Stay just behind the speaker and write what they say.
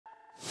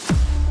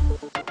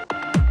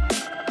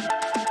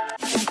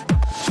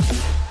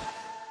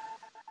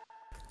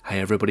Hey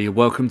everybody,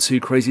 welcome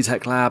to Crazy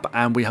Tech Lab,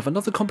 and we have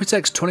another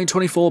Computex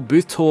 2024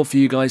 booth tour for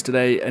you guys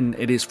today, and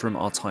it is from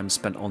our time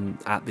spent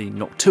at the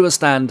Noctua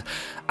stand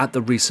at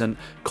the recent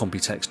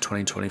Computex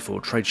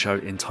 2024 trade show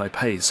in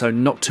Taipei. So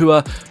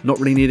Noctua, not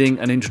really needing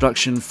an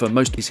introduction for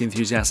most PC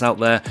enthusiasts out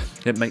there.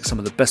 It makes some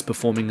of the best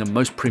performing and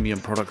most premium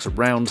products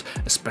around,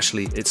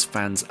 especially its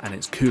fans and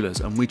its coolers.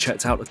 And we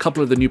checked out a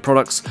couple of the new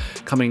products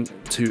coming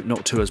to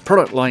Noctua's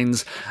product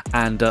lines,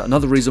 and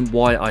another reason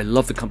why I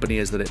love the company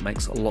is that it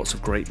makes lots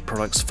of great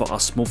products for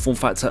us small form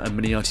factor and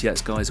mini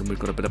RTX guys, and we've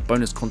got a bit of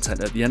bonus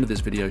content at the end of this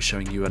video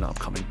showing you an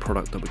upcoming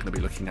product that we're going to be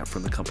looking at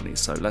from the company.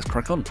 So let's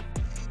crack on.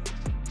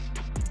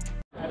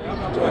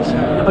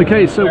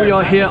 Okay, so we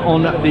are here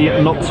on the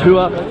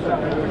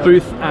Noctua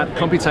booth at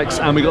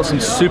Computex, and we got some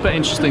super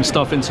interesting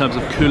stuff in terms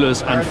of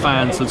coolers and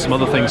fans and some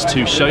other things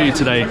to show you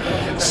today.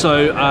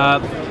 So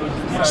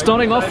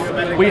starting off,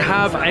 we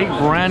have a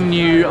brand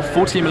new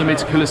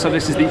 14mm cooler. So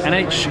this is the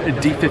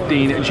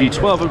NH-D15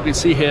 G2. We can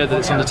see here that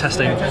it's under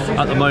testing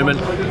at the moment.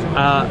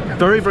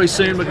 Very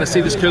soon we're going to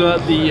see this cooler.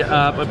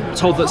 I'm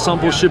told that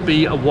samples should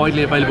be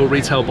widely available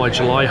retail by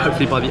July,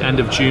 hopefully by the end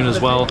of June as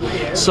well.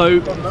 So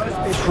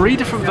 3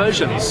 different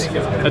versions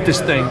of this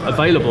thing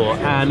available,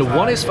 and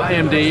one is for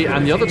AMD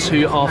and the other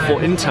 2 are for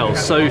Intel.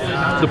 So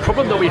the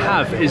problem that we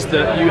have is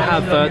that you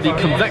have the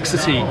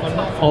convexity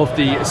of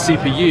the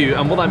CPU,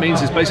 and what that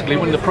means is basically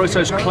when the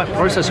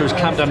processor is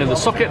clamped down in the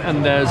socket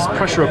and there's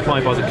pressure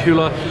applied by the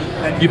cooler,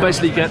 you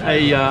basically get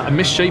a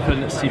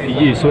misshapen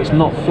CPU, so it's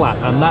not flat,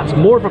 and that's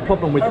more of a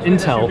problem with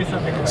Intel.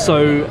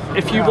 So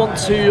if you want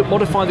to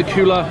modify the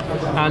cooler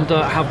and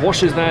have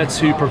washers there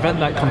to prevent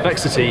that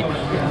convexity,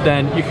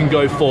 then you can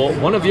go for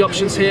one of the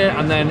options here,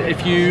 and then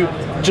if you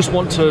just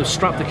want to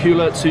strap the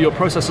cooler to your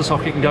processor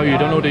socket and go, you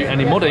don't want to do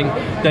any modding,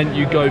 then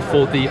you go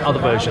for the other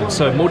version.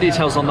 So more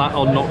details on that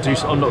on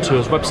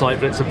Noctua's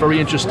website, but it's a very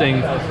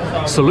interesting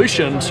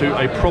solution to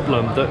a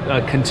problem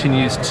that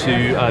continues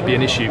to be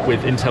an issue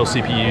with Intel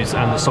CPUs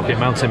and the socket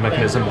mounting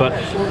mechanism. But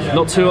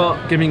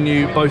Noctua giving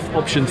you both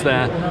options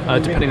there,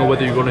 depending on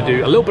whether you want to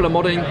do a little bit of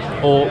modding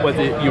or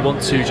whether you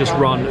want to just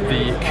run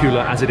the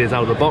cooler as it is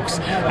out of the box.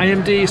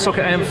 AMD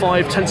socket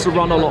AM5 tends to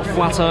run a lot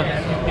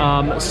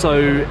flatter, so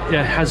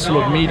it has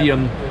sort of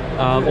medium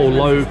or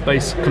low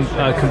base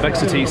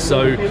convexity,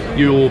 so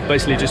you'll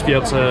basically just be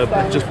able to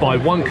just buy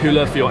one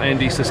cooler for your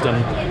AMD system,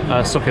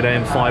 socket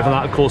AM5, and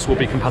that of course will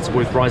be compatible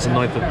with Ryzen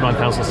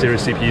 9000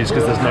 series CPUs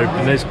because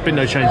there's been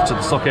no change to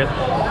the socket.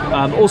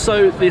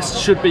 Also, this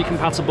should be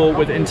compatible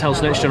with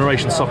Intel's next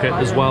generation socket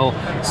as well,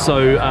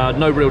 so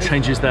no real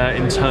changes there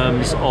in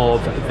terms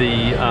of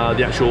the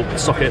actual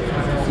socket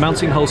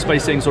mounting hole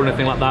spacings or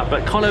anything like that,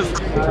 but kind of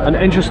an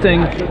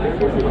interesting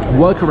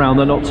workaround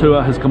that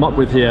Noctua has come up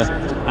with here.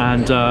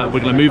 And we're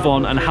going to move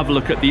on and have a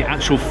look at the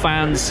actual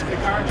fans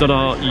that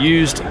are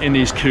used in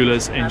these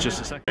coolers in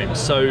just a second.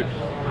 So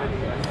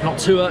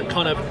Noctua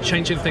kind of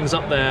changing things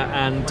up there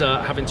and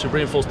having to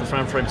reinforce the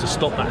fan frame to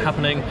stop that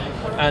happening.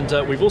 And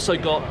we've also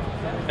got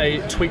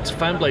a tweaked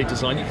fan blade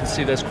design. You can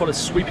see there's quite a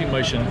sweeping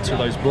motion to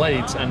those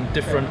blades and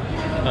different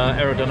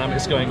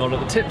aerodynamics going on at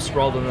the tips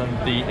rather than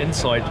the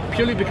inside,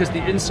 purely because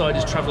the inside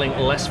is traveling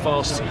less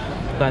fast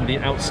than the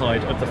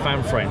outside of the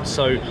fan frame.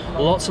 So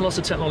lots and lots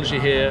of technology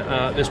here.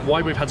 That's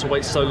why we've had to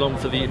wait so long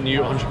for the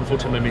new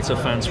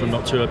 140mm fans from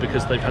Noctua,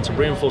 because they've had to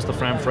reinforce the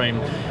fan frame,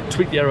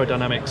 tweak the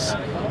aerodynamics,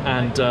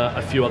 and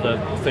a few other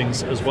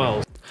things as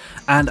well.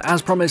 And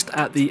as promised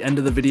at the end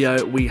of the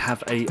video, we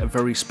have a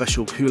very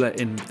special cooler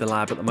in the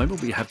lab at the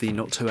moment. We have the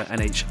Noctua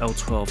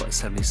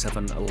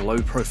NH-L1277 low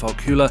profile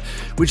cooler,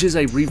 which is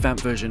a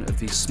revamped version of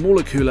the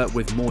smaller cooler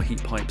with more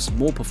heat pipes,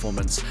 more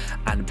performance,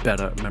 and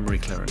better memory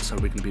clearance. So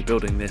we're going to be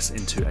building this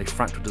into a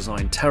fractal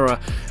design terror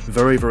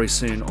very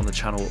soon on the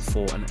channel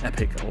for an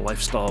epic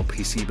lifestyle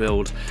PC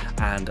build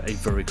and a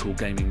very cool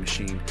gaming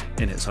machine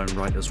in its own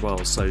right as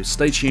well. So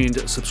stay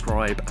tuned,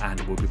 subscribe, and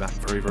we'll be back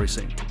very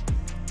soon.